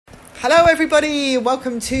Hello everybody,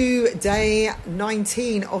 welcome to day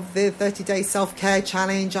 19 of the 30-day self-care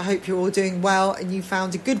challenge. I hope you're all doing well and you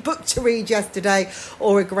found a good book to read yesterday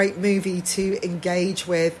or a great movie to engage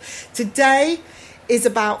with. Today is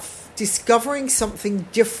about discovering something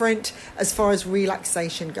different as far as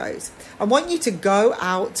relaxation goes. I want you to go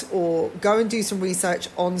out or go and do some research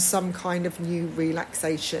on some kind of new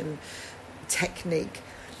relaxation technique.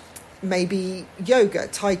 Maybe yoga,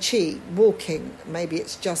 tai chi, walking, maybe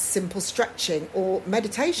it's just simple stretching or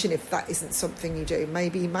meditation if that isn't something you do,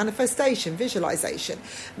 maybe manifestation, visualization,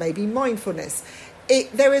 maybe mindfulness.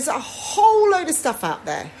 There is a whole load of stuff out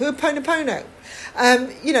there. Ho'oponopono.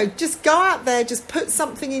 Just go out there, just put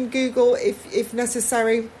something in Google if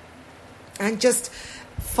necessary, and just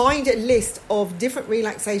find a list of different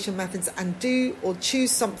relaxation methods and do or choose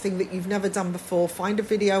something that you've never done before. Find a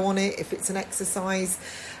video on it if it's an exercise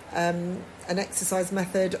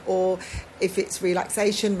method, or if it's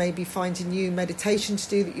relaxation, maybe find a new meditation to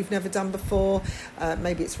do that you've never done before.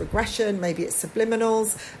 Maybe it's regression, maybe it's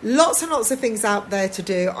subliminals. Lots and lots of things out there to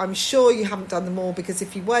do. I'm sure you haven't done them all, because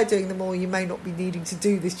if you were doing them all, you may not be needing to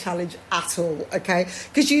do this challenge at all, okay?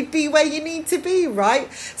 Because you'd be where you need to be,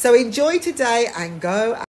 right? So enjoy today and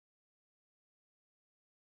go